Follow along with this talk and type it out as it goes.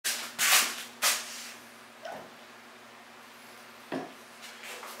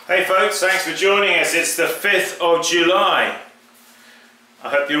Hey folks, thanks for joining us. It's the 5th of July. I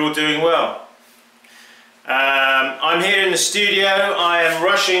hope you're all doing well. I'm here in the studio. I am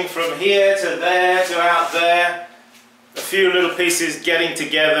rushing from here to there to out there. A few little pieces getting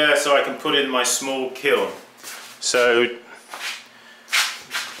together so I can put in my small kiln. So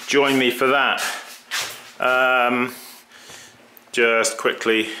join me for that. Just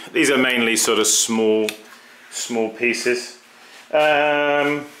quickly, these are mainly sort of small pieces.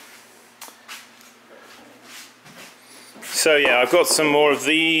 So yeah, I've got some more of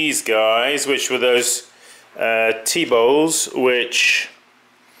these guys, which were those tea bowls, which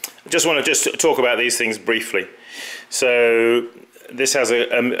I just want to talk about these things briefly. So this has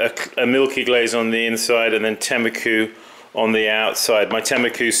a milky glaze on the inside and then Temmuku on the outside. My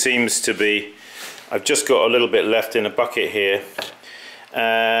Temmuku seems to be, I've just got a little bit left in a bucket here,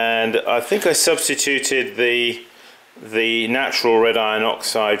 and I think I substituted the natural red iron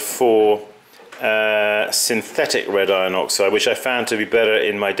oxide for synthetic red iron oxide, which I found to be better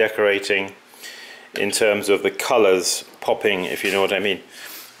in my decorating in terms of the colours popping, if you know what I mean,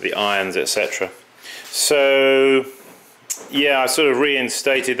 the irons, etc. So yeah, I sort of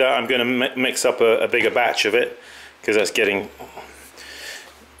reinstated that. I'm going to mix up a bigger batch of it because that's getting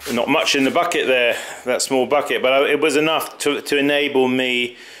not much in the bucket there, that small bucket, but it was enough to enable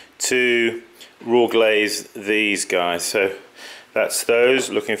me to raw glaze these guys. So that's those.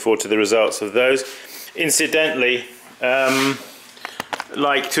 Looking forward to the results of those. Incidentally,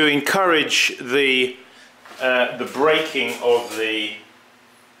 like to encourage the breaking of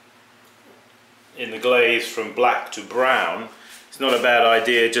in the glaze from black to brown, it's not a bad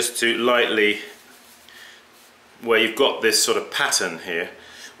idea just to lightly, where you've got this sort of pattern here,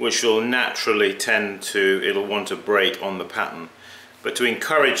 which will naturally tend to, it'll want to break on the pattern. But to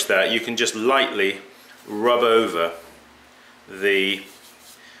encourage that, you can just lightly rub over the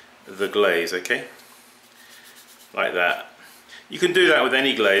glaze, okay? Like that. You can do that with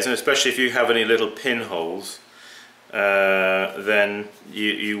any glaze, and especially if you have any little pinholes, then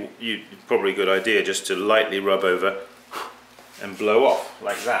you probably a good idea just to lightly rub over and blow off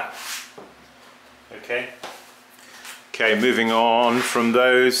like that. Okay. Okay, moving on from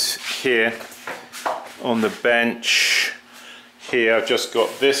those, here on the bench here I've just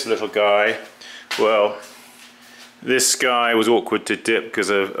got this little guy. Well, this guy was awkward to dip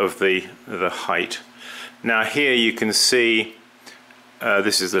because of the height. Now here you can see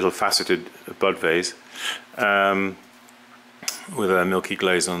this is a little faceted bud vase with a milky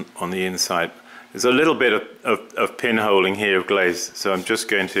glaze on the inside. There's a little bit of pinholing here of glaze, so I'm just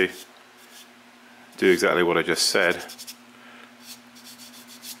going to do exactly what I just said.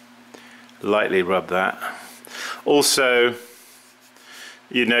 Lightly rub that. Also,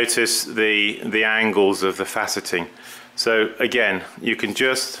 you notice the angles of the faceting. So again, you can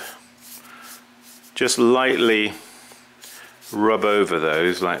just lightly rub over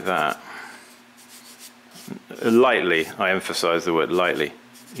those like that. Lightly, I emphasize the word lightly,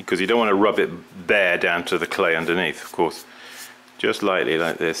 because you don't want to rub it bare down to the clay underneath, of course. Just lightly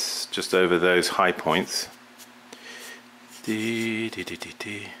like this, just over those high points.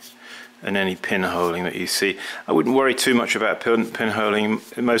 And any pinholing that you see. I wouldn't worry too much about pinholing.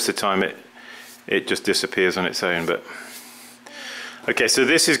 Most of the time it just disappears on its own. But okay, so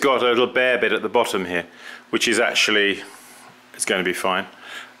this has got a little bare bit at the bottom here, which is actually, it's going to be fine.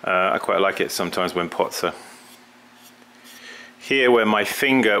 I quite like it sometimes when pots are. Here where my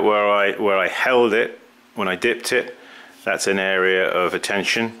finger, where I held it when I dipped it, that's an area of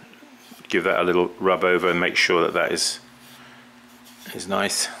attention. Give that a little rub over and make sure that that is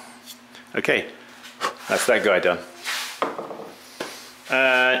nice. Okay, that's that guy done.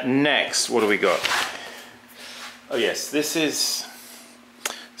 Next, what do we got? Oh yes, this is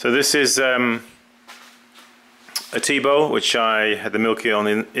a tea bowl, which I had the milky on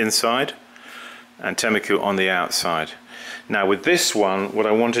the inside and Temmuku on the outside. Now with this one, what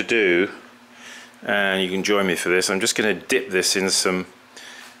I want to do, and you can join me for this, I'm just going to dip this in some,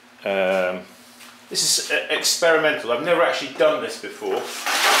 this is experimental, I've never actually done this before.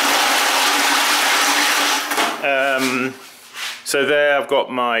 So there I've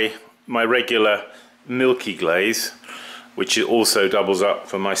got my regular milky glaze, which also doubles up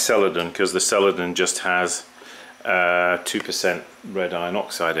for my Celadon, because the Celadon just has 2% red iron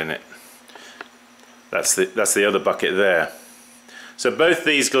oxide in it. That's the other bucket there. So both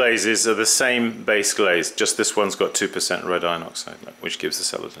these glazes are the same base glaze, just this one's got 2% red iron oxide, which gives the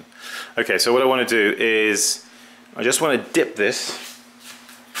Celadon. Okay, so what I want to do is I just want to dip this,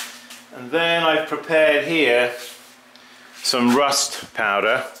 and then I've prepared here some rust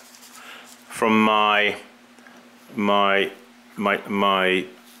powder from my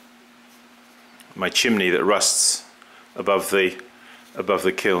chimney that rusts above the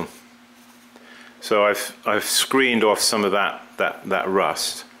kiln. So I've screened off some of that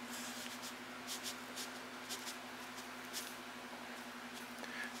rust.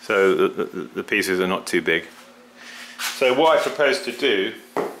 So the pieces are not too big. So what I propose to do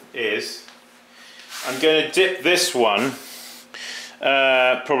is I'm going to dip this one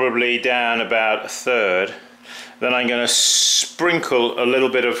probably down about 1/3. Then I'm going to sprinkle a little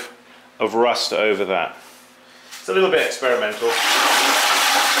bit of rust over that. It's a little bit experimental.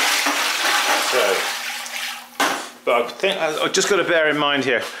 So, but I think I've just got to bear in mind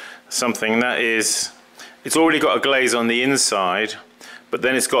here something, that is, it's already got a glaze on the inside, but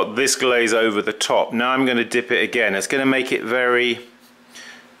then it's got this glaze over the top. Now I'm going to dip it again. It's going to make it very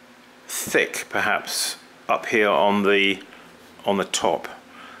thick, perhaps, up here on the top.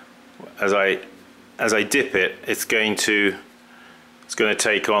 As I dip it, it's going to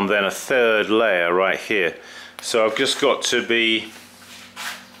take on then a 3rd layer right here. So I've just got to be,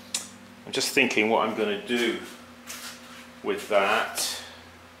 I'm just thinking what I'm going to do with that.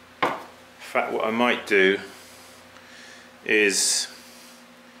 In fact, what I might do is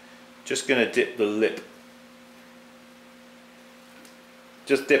just going to dip the lip.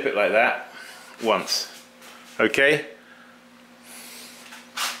 Just dip it like that once. Okay?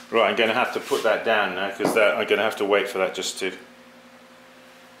 Right, I'm going to have to put that down now because I'm going to have to wait for that just to...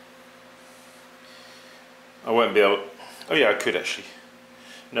 I won't be able... Oh yeah, I could actually.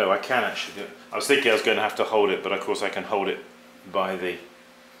 No, I can actually do it. I was thinking I was going to have to hold it, but of course I can hold it by the...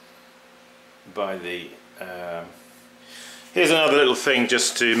 Here's another little thing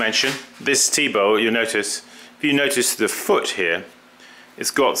just to mention. This T-bowl, you notice, if you notice the foot here,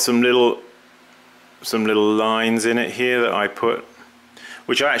 it's got some little lines in it here that I put,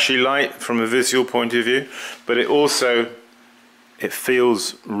 which I actually like from a visual point of view, but it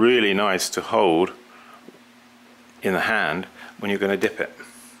feels really nice to hold in the hand when you're going to dip it.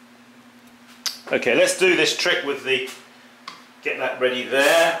 Okay, let's do this trick with the, get that ready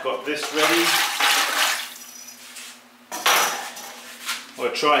there, got this ready.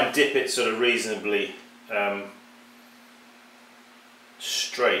 I'll try and dip it sort of reasonably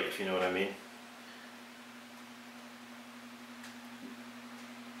straight, if you know what I mean.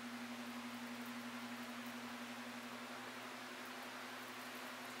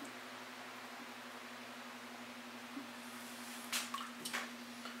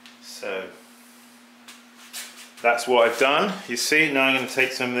 So that's what I've done. You see, now I'm going to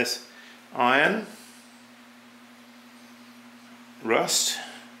take some of this iron rust.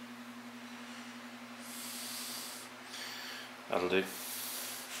 That'll do.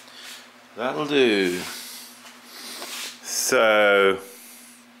 That'll do. So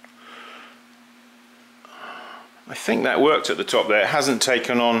I think that worked at the top there. It hasn't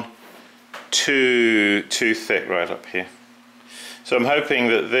taken on too thick right up here. So I'm hoping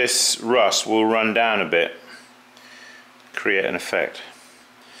that this rust will run down a bit, create an effect,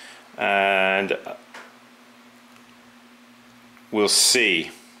 and we'll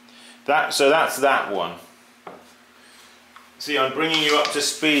see. So that's that one. See, I'm bringing you up to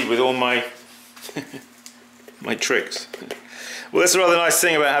speed with all my my tricks. Well, that's a rather nice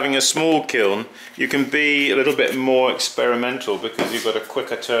thing about having a small kiln. You can be a little bit more experimental because you've got a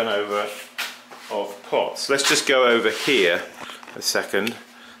quicker turnover of pots. Let's just go over here a second.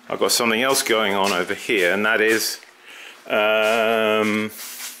 I've got something else going on over here, and that is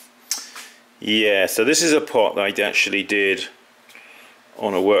yeah, so this is a pot that I actually did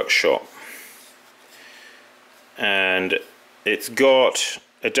on a workshop, and it's got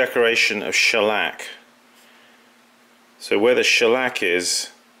a decoration of shellac. So where the shellac is,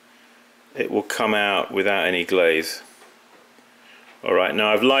 it will come out without any glaze. Alright,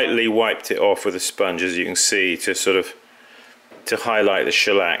 now I've lightly wiped it off with a sponge, as you can see, to highlight the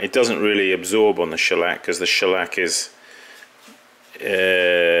shellac. It doesn't really absorb on the shellac because the shellac is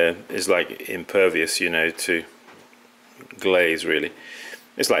like impervious, you know, to glaze really.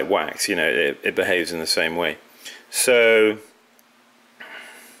 It's like wax, you know, it behaves in the same way. So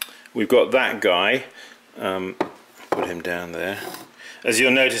we've got that guy, put him down there. As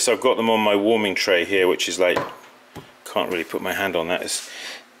you'll notice, I've got them on my warming tray here, which is like, can't really put my hand on that, it's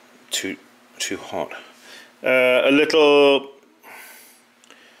too hot. A little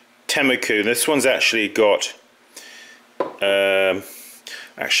Temmuku. This one's actually got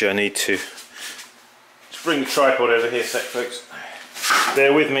actually I need to just bring the tripod over here a sec, folks.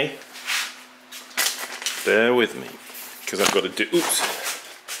 Bear with me because I've got to do, oops,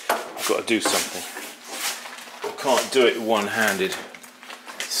 I've got to do something. I can't do it one-handed,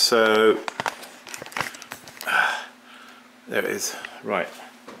 so there it is. Right,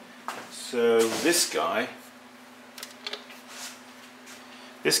 So this guy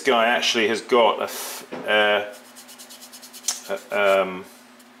actually has got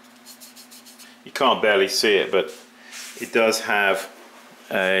you can't barely see it, but it does have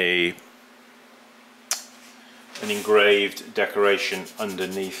an engraved decoration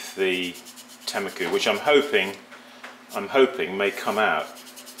underneath the Temuku, which I'm hoping may come out.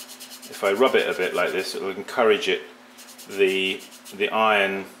 If I rub it a bit like this, it will encourage the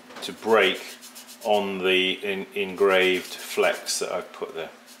iron to break on the engraved flecks that I've put there.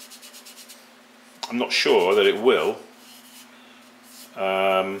 I'm not sure that it will.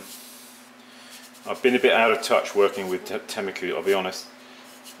 I've been a bit out of touch working with Temuku, I'll be honest,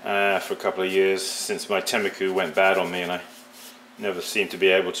 for a couple of years since my Temuku went bad on me, and I never seem to be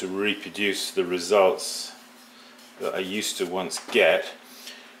able to reproduce the results that I used to once get.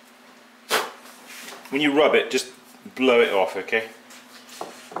 When you rub it, just blow it off, okay?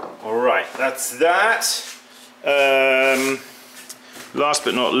 Alright, that's that. Last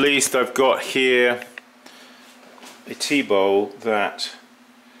but not least, I've got here a tea bowl that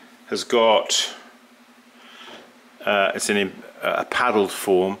has got it's in a paddled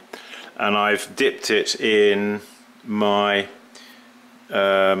form, and I've dipped it in my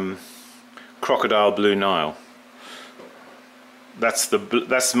crocodile blue Nile.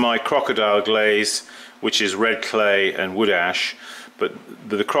 That's my crocodile glaze, which is red clay and wood ash, but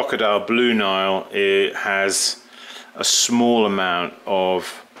the crocodile blue Nile, it has a small amount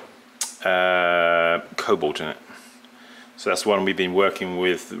of cobalt in it. So that's one we've been working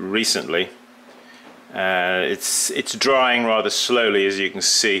with recently. It's drying rather slowly, as you can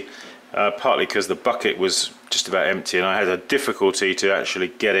see, partly because the bucket was just about empty and I had a difficulty to actually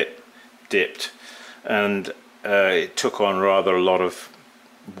get it dipped, and it took on rather a lot of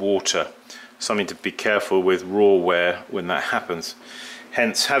water. Something to be careful with rawware when that happens.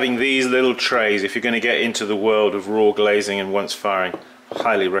 Hence, having these little trays, if you're going to get into the world of raw glazing and once firing, I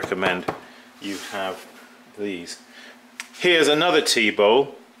highly recommend you have these. Here's another tea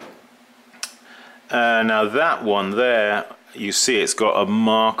bowl. Now that one there, you see it's got a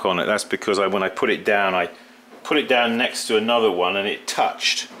mark on it. That's because when I put it down next to another one and it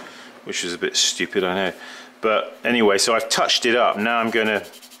touched, which is a bit stupid, I know. But anyway, so I've touched it up. Now I'm going to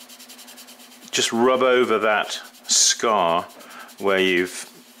just rub over that scar where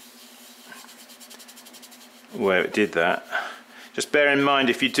it did that. Just bear in mind,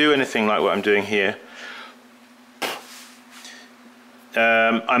 if you do anything like what I'm doing here,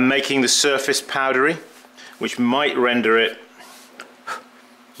 I'm making the surface powdery, which might render it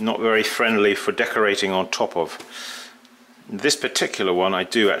not very friendly for decorating on top of. This particular one, I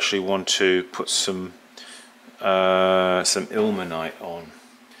do actually want to put some ilmenite on.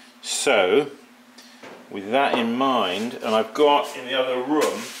 So, with that in mind, and I've got in the other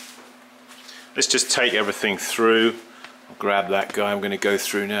room, let's just take everything through. I'll grab that guy. I'm going to go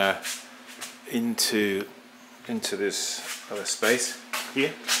through now into this other space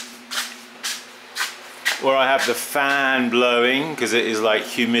here, where I have the fan blowing because it is like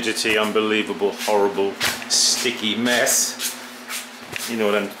humidity, unbelievable, horrible, sticky mess. You know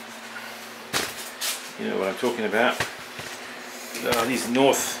what I'm talking about. Oh,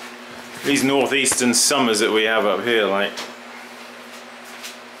 these northeastern summers that we have up here, like,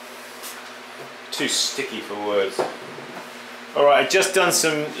 too sticky for words. Alright, I've just done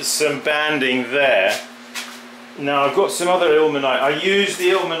some banding there. Now I've got some other ilmenite. I used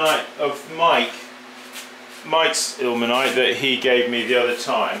the ilmenite of Mike's ilmenite that he gave me the other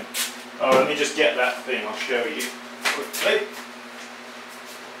time. Oh, let me just get that thing, I'll show you quickly.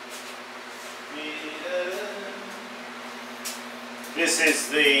 This is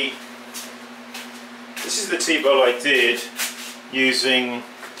the tea bowl I did using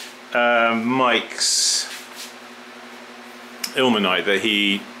Mike's ilmenite that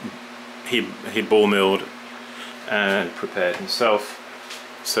he ball milled and prepared himself.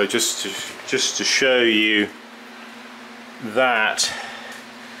 So just to show you that,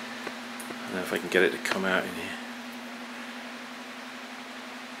 I don't know if I can get it to come out in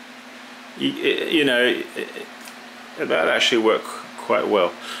here. That actually worked quite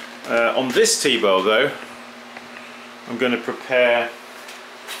well. On this tea bowl though, I'm going to prepare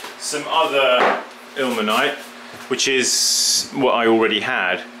some other ilmenite, which is what I already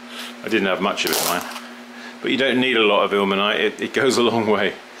had. I didn't have much of it, mine. But you don't need a lot of ilmenite, it goes a long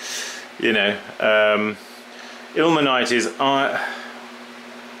way. Ilmenite is, I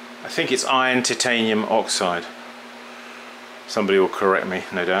think it's iron titanium oxide. Somebody will correct me,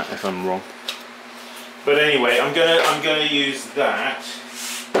 no doubt, if I'm wrong. But anyway, I'm gonna use that.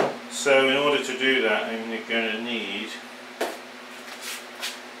 So in order to do that, I'm gonna need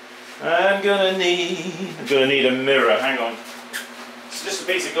I'm gonna need a mirror. Hang on. It's just a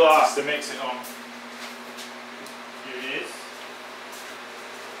piece of glass to mix it on. Here it is.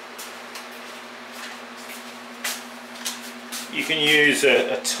 You can use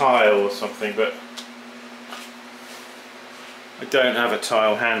a tile or something, but I don't have a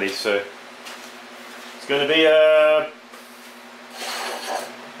tile handy, so it's going to be a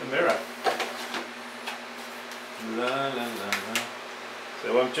mirror. La, la, la, la.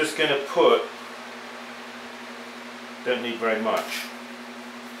 So I'm just going to put, don't need very much,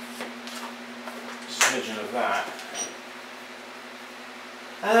 a smidgen of that.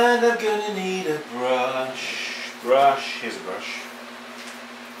 And I'm going to need a brush. Here's a brush.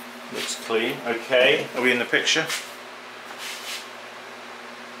 Looks clean. Okay, are we in the picture?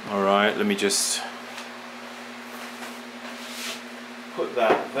 Alright, let me just put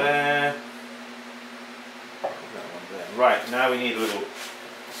that there. Put that one there. Right, now we need a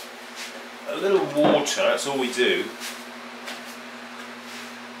little water, that's all we do.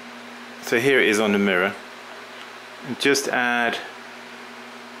 So here it is on the mirror. And just add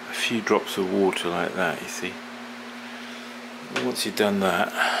a few drops of water like that, you see. Once you've done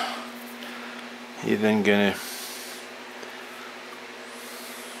that, you're then going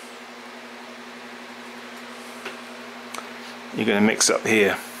to mix up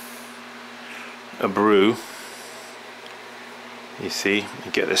here a brew. You see,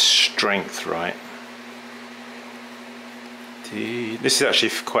 you get the strength right. This is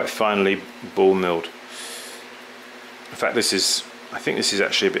actually quite finely ball milled. In fact, I think this is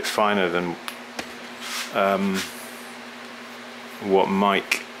actually a bit finer than what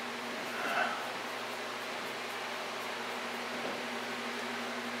Mike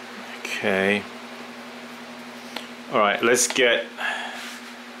okay. Alright, let's get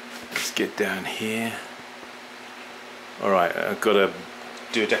down here. Alright, I've got to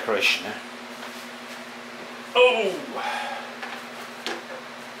do a decoration now. Oh!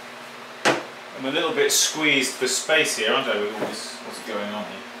 I'm a little bit squeezed for space here, aren't I, with all this, what's going on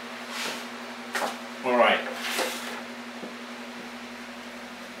here. Alright.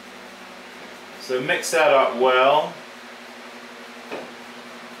 So mix that up well.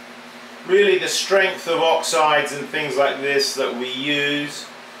 Really the strength of oxides and things like this that we use,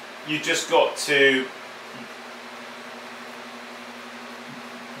 you just got to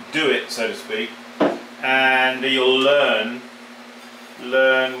do it, so to speak, and you'll learn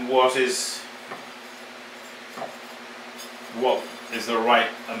what is the right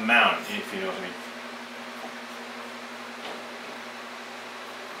amount, if you know what I mean.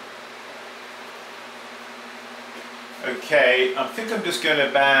 Okay, I think I'm just going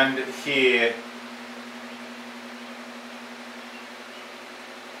to band here.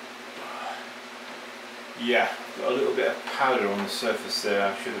 Yeah, got a little bit of powder on the surface there.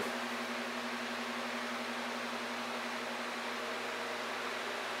 I should have.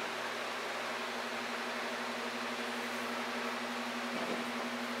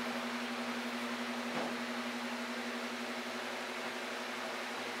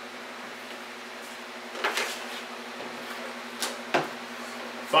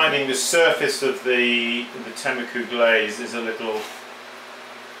 Finding the surface of the Temmeku glaze is a little.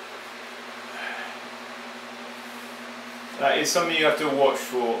 That is something you have to watch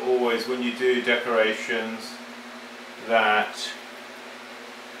for always when you do decorations.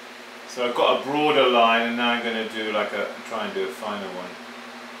 So I've got a broader line, and now I'm going to do try and do a finer one.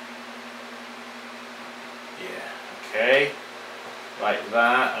 Yeah, okay, like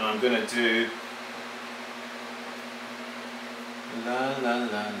that, and I'm going to do. La la la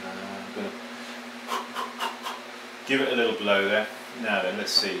la. I'm going to give it a little blow there. Now then,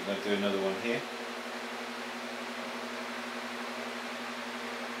 let's see. I'll do another one here.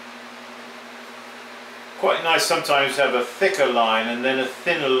 Quite nice sometimes to have a thicker line and then a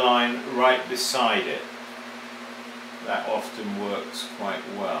thinner line right beside it. That often works quite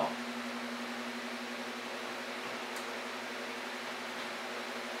well.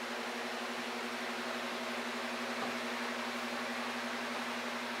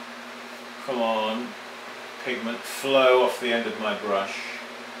 Come on, pigment, flow off the end of my brush.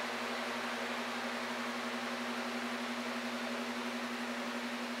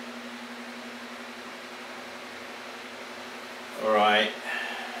 Alright.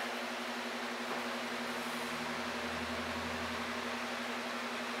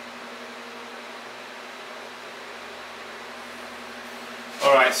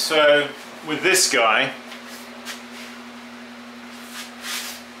 Alright, so with this guy,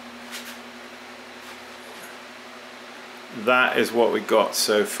 that is what we got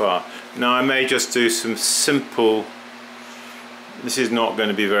so far. Now I may just do some simple This is not going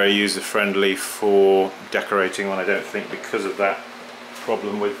to be very user friendly for decorating on, I don't think, because of that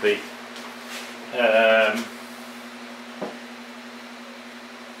problem with the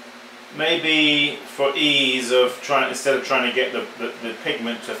maybe for ease of instead of trying to get the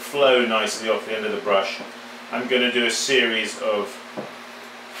pigment to flow nicely off the end of the brush, I'm going to do a series of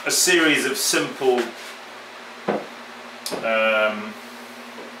simple I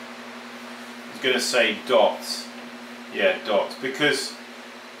was going to say dots. Yeah, dots, because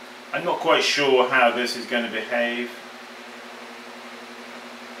I'm not quite sure how this is going to behave.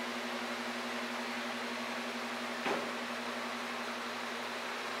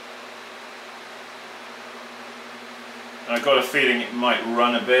 I've got a feeling it might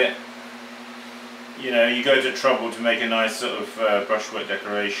run a bit. You know, you go to trouble to make a nice sort of brushwork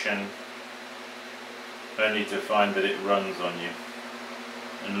decoration, only to find that it runs on you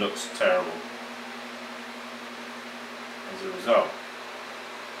and looks terrible as a result.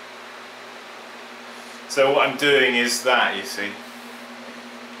 So what I'm doing is that, you see,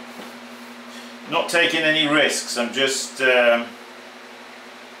 not taking any risks. I'm just I've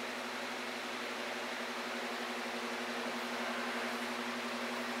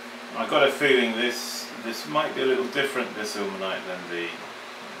got a feeling this might be a little different, this ilmenite, than the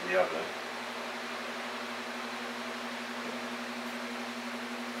other.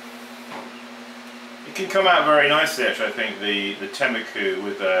 It can come out very nicely, actually. I think the Temmeku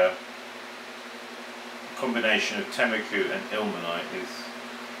with a combination of Temmeku and ilmenite is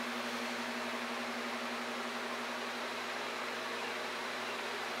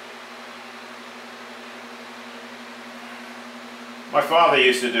my father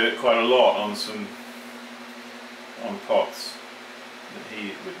used to do it quite a lot on pots that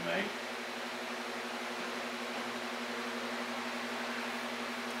he would make.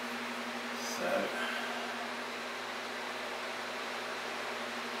 So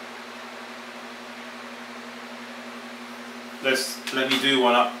let me do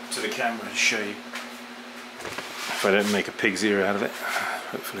one up to the camera and show you. If I don't make a pig's ear out of it,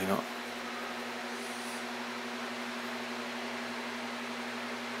 hopefully not.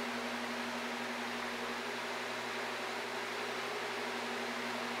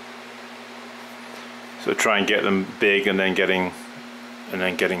 So try and get them big and then getting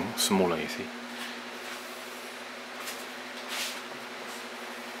smaller, you see.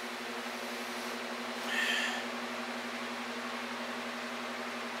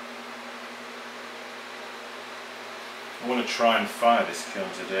 I want to try and fire this kiln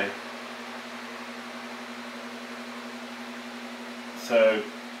today. So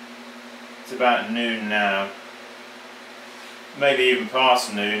it's about noon now, maybe even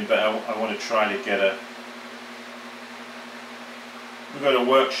past noon, but I want to try to get we've got a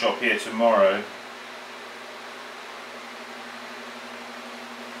workshop here tomorrow.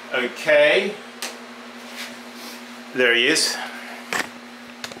 Okay, there he is.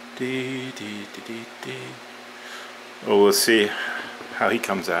 Well, we'll see how he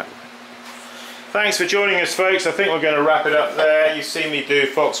comes out. Thanks for joining us, folks. I think we're going to wrap it up there. You've seen me do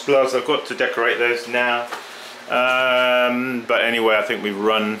foxgloves. I've got to decorate those now. But anyway, I think we've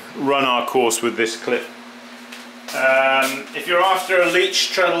run our course with this clip. If you're after a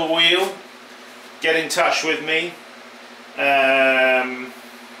Leach treadle wheel, get in touch with me.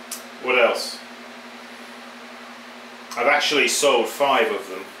 What else? I've actually sold 5 of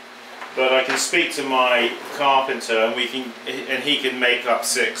them, but I can speak to my carpenter and he can make up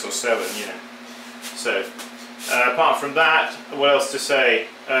 6 or 7, you know. So apart from that, what else to say?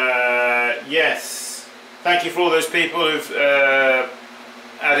 Yes, thank you for all those people who've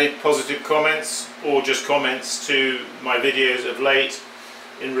added positive comments or just comments to my videos of late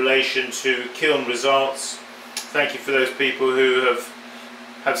in relation to kiln results. Thank you for those people who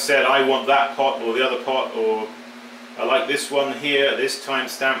have said, I want that pot or the other pot, or I like this one here, this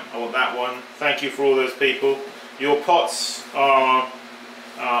timestamp, I want that one. Thank you for all those people. Your pots are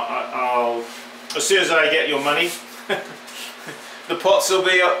as soon as I get your money, the pots will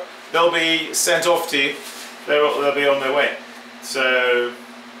be they'll be sent off to you. They'll be on their way. So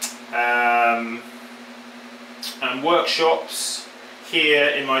and workshops here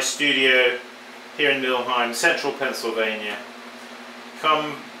in my studio here in Millheim, central Pennsylvania.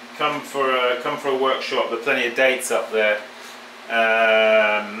 Come for a workshop. There are plenty of dates up there.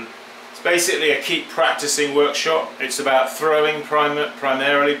 It's basically a keep practicing workshop. It's about throwing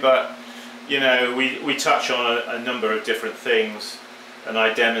primarily, but you know, we touch on a number of different things, and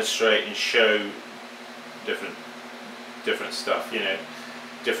I demonstrate and show different stuff, you know,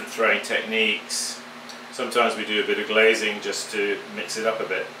 different throwing techniques. Sometimes we do a bit of glazing just to mix it up a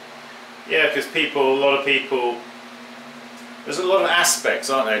bit. Yeah, because a lot of people there's a lot of aspects,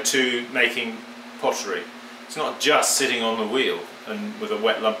 aren't there, to making pottery. It's not just sitting on the wheel and with a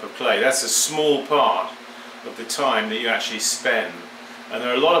wet lump of clay. That's a small part of the time that you actually spend. And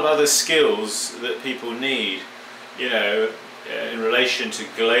there are a lot of other skills that people need, you know, in relation to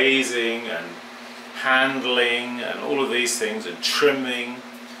glazing and handling and all of these things, and trimming.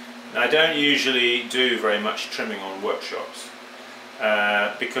 Now, I don't usually do very much trimming on workshops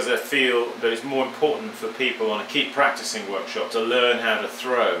because I feel that it's more important for people on a keep practicing workshop to learn how to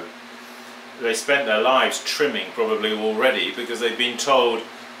throw. They spent their lives trimming probably already because they've been told,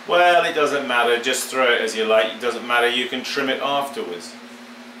 well, it doesn't matter, just throw it as you like, it doesn't matter, you can trim it afterwards.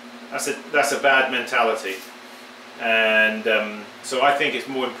 That's a bad mentality. And so I think it's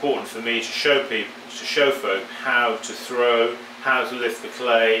more important for me to show people, to show folk how to throw, how to lift the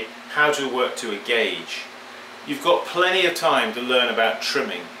clay, how to work to a gauge. You've got plenty of time to learn about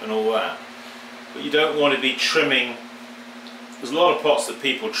trimming and all that, but you don't want to be trimming. There's a lot of pots that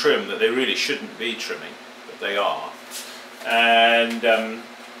people trim that they really shouldn't be trimming, but they are. And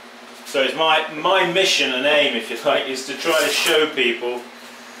so it's my mission and aim, if you like, is to try to show people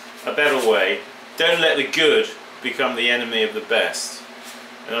a better way. Don't let the good become the enemy of the best.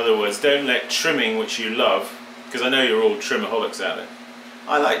 In other words, don't let trimming, which you love, because I know you're all trimaholics out there.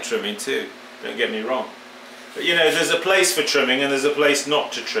 I like trimming too, don't get me wrong. But you know, there's a place for trimming and there's a place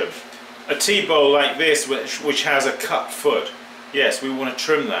not to trim. A tea bowl like this, which has a cut foot, yes, we want to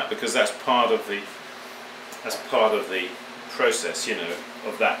trim that because that's part of the process, you know,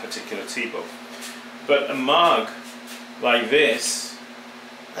 of that particular tea bowl. But a mug like this,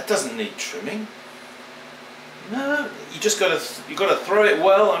 that doesn't need trimming. No, you got to throw it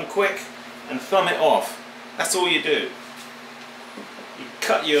well and quick and thumb it off. That's all you do. You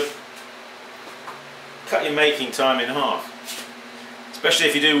cut your making time in half. Especially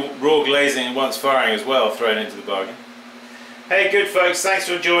if you do raw glazing and once firing as well, thrown into the bargain. Hey, good folks, thanks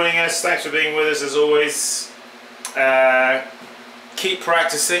for joining us. Thanks for being with us as always. Keep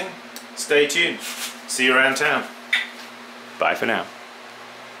practicing. Stay tuned. See you around town. Bye for now.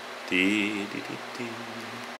 Dee, dee, dee, dee.